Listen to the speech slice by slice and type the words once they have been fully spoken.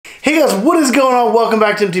Hey guys, what is going on? Welcome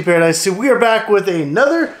back to MT Paradise. So we are back with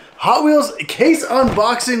another Hot Wheels case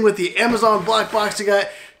unboxing with the Amazon Black Box. I got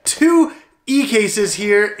two e-cases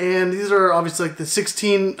here, and these are obviously like the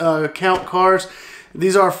 16 count cars.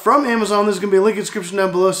 These are from Amazon. There's going to be a link in the description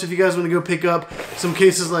down below, so if you guys want to go pick up some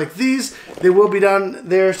cases like these, they will be down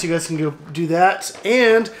there, so you guys can go do that.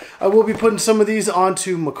 And I will be putting some of these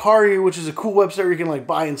onto Mercari, which is a cool website where you can like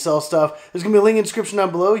buy and sell stuff. There's going to be a link in the description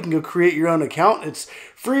down below. You can go create your own account. It's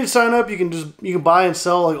free to sign up. You can buy and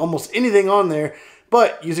sell like almost anything on there.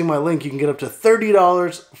 But using my link, you can get up to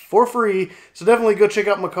 $30 for free. So definitely go check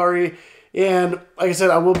out Mercari. And like I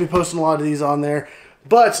said, I will be posting a lot of these on there.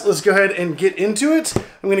 But let's go ahead and get into it. I'm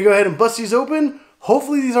going to go ahead and bust these open.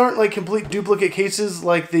 Hopefully these aren't like complete duplicate cases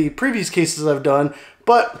like the previous cases I've done.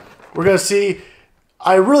 But we're going to see.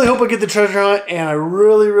 I really hope I get the treasure hunt. And I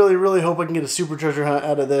really hope I can get a super treasure hunt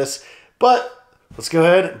out of this. But let's go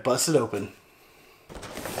ahead and bust it open.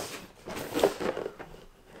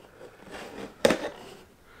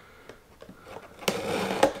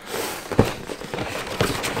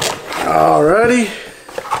 Alrighty.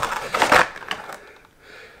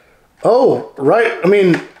 Oh, right. I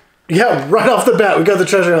mean, yeah, right off the bat, we got the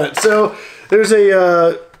treasure hunt. So there's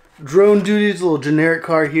a drone duty. It's a little generic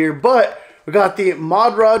card here, but we got the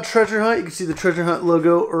Mod Rod treasure hunt. You can see the treasure hunt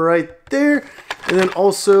logo right there. And then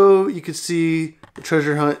also you can see the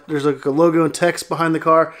treasure hunt. There's like a logo and text behind the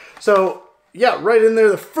car. So yeah, right in there,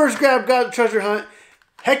 the first grab got the treasure hunt.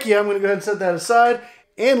 Heck yeah, I'm going to go ahead and set that aside.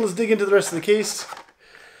 And let's dig into the rest of the case.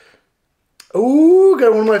 Ooh,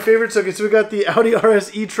 got one of my favorites. Okay, so we got the Audi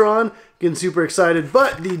RS e-tron. Getting super excited.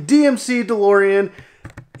 But the DMC DeLorean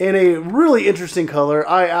in a really interesting color.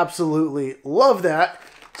 I absolutely love that.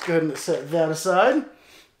 Let's go ahead and set that aside.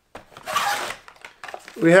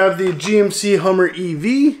 We have the GMC Hummer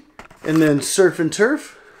EV. And then Surf and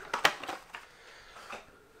Turf.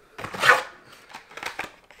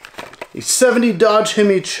 The 70 Dodge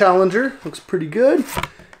Hemi Challenger. Looks pretty good.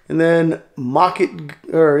 And then Mock It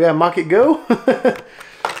Go.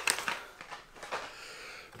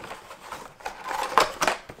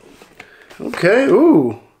 Okay,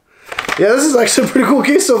 ooh. Yeah, this is actually a pretty cool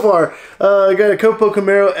case so far. I got a Copo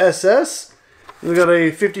Camaro SS. We got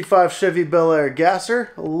a 55 Chevy Bel Air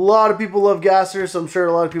Gasser. A lot of people love Gassers, so I'm sure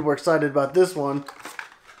a lot of people are excited about this one.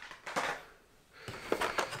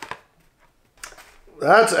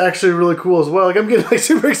 That's actually really cool as well. Like, I'm getting like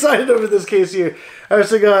super excited over this case here. I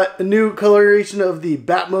also got a new coloration of the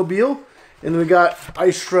Batmobile. And then we got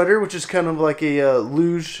Ice Shredder, which is kind of like a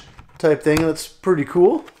luge type thing. That's pretty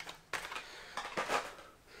cool.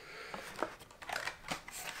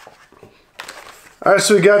 Alright,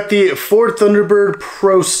 so we got the Ford Thunderbird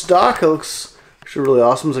Pro Stock. It looks actually really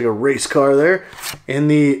awesome. It's like a race car there. And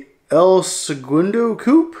the El Segundo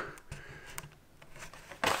Coupe.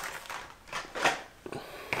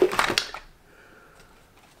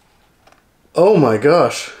 Oh my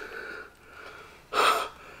gosh.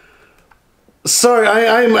 Sorry,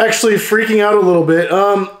 I'm actually freaking out a little bit.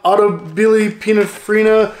 Automobili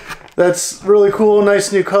Pininfarina, that's really cool.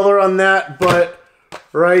 Nice new color on that. But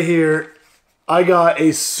right here, I got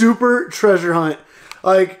a super treasure hunt.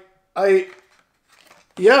 Like,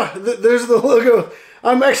 yeah, there's the logo.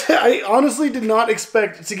 I honestly did not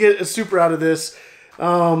expect to get a super out of this.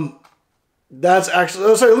 That's actually,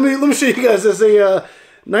 oh, sorry, let me show you guys this. A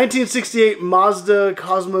 1968 Mazda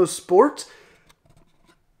Cosmos Sport.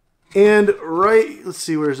 And right, let's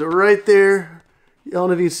see, where is it? Right there. I don't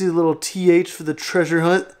know if you can see the little TH for the treasure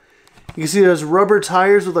hunt. You can see it has rubber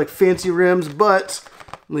tires with like fancy rims, but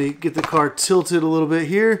let me get the car tilted a little bit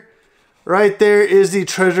here. Right there is the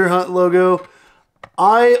treasure hunt logo.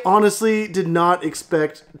 I honestly did not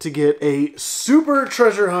expect to get a super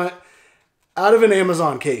treasure hunt out of an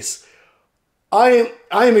Amazon case. I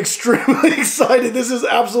am extremely excited. This is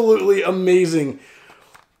absolutely amazing.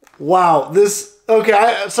 Wow, this,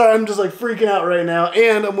 okay, sorry, I'm just like freaking out right now.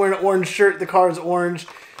 And I'm wearing an orange shirt. The car is orange.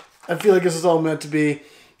 I feel like this is all meant to be.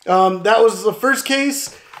 That was the first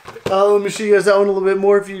case. Let me show you guys that one a little bit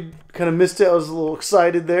more if you kind of missed it. I was a little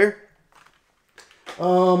excited there.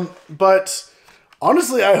 But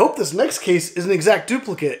honestly, I hope this next case is an exact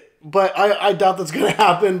duplicate. But I doubt that's going to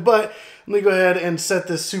happen. But let me go ahead and set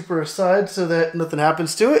this super aside so that nothing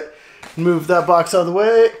happens to it. Move that box out of the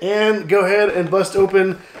way and go ahead and bust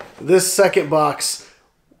open this second box.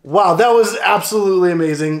 Wow, that was absolutely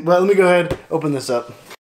amazing. But let me go ahead and open this up.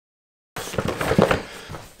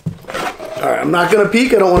 Alright, I'm not going to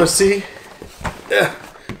peek. I don't want to see. Yeah,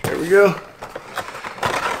 there we go.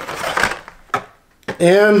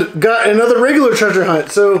 And got another regular treasure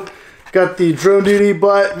hunt. So got the drone duty,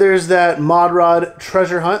 but there's that Mod Rod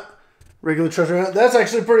treasure hunt. regular treasure hunt. That's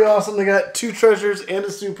actually pretty awesome. They got 2 treasures and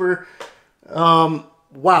a super.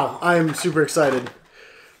 Wow, I am super excited.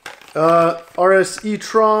 RS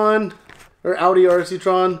e-tron, or Audi RS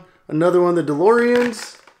e-tron. Another one, the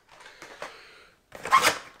DeLoreans.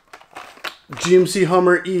 GMC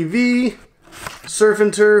Hummer EV. Surf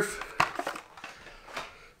and Turf.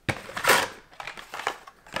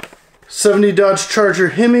 70 Dodge Charger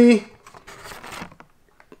Hemi.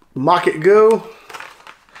 Mock-It Go.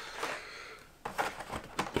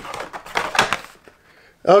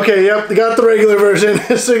 Okay, yep, they got the regular version.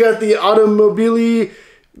 So we got the Automobili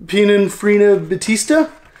Pininfarina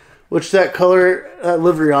Battista, which that color,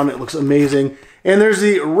 livery on it looks amazing. And there's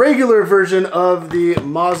the regular version of the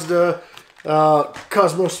Mazda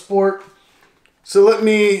Cosmo Sport. So let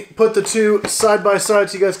me put the 2 side by side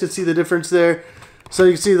so you guys can see the difference there. So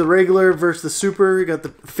you can see the regular versus the super. You got the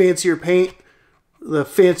fancier paint, the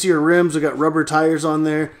fancier rims. We got rubber tires on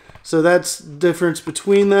there. So that's the difference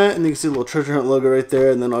between that. And you can see a little treasure hunt logo right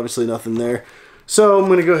there, and then obviously nothing there. So I'm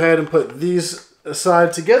going to go ahead and put these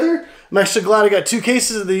aside together. I'm actually glad I got 2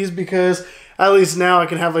 cases of these because at least now I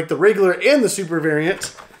can have like the regular and the super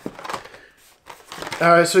variant.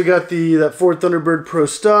 Alright, so we got that Ford Thunderbird Pro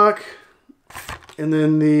Stock. And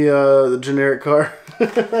then the generic car.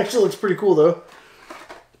 Actually looks pretty cool though.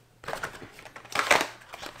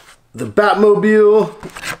 The Batmobile,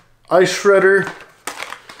 Ice Shredder,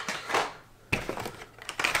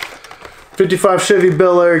 55 Chevy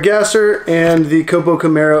Bel Air Gasser, and the Copo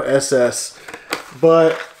Camaro SS.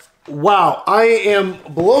 But wow, I am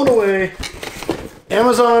blown away.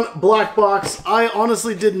 Amazon Black Box. I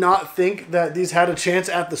honestly did not think that these had a chance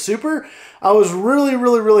at the super. I was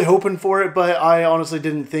really hoping for it, but I honestly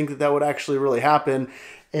didn't think that that would actually really happen.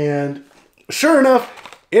 And sure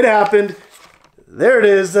enough, it happened. There it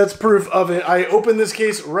is. That's proof of it. I opened this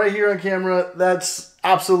case right here on camera. That's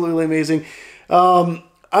absolutely amazing. I'm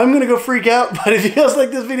going to go freak out, but if you guys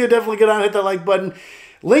like this video, definitely get on and hit that like button.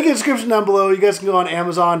 Link in the description down below. You guys can go on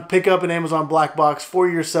Amazon, pick up an Amazon Black Box for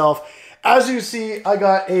yourself. As you see, I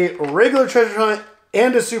got a regular treasure hunt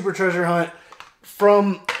and a super treasure hunt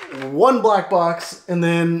from one Black Box, and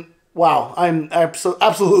then, wow, I'm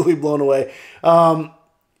absolutely blown away.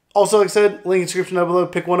 Also, like I said, link in the description down below.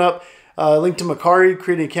 Pick one up. Link to Macari,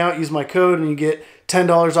 create an account, use my code, and you get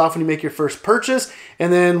 $10 off when you make your first purchase.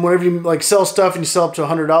 And then whenever you like sell stuff and you sell up to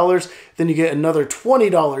 $100, then you get another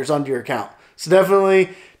 $20 onto your account. So definitely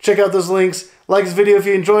check out those links. Like this video if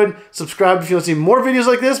you enjoyed. Subscribe if you want to see more videos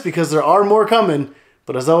like this because there are more coming.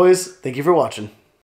 But as always, thank you for watching.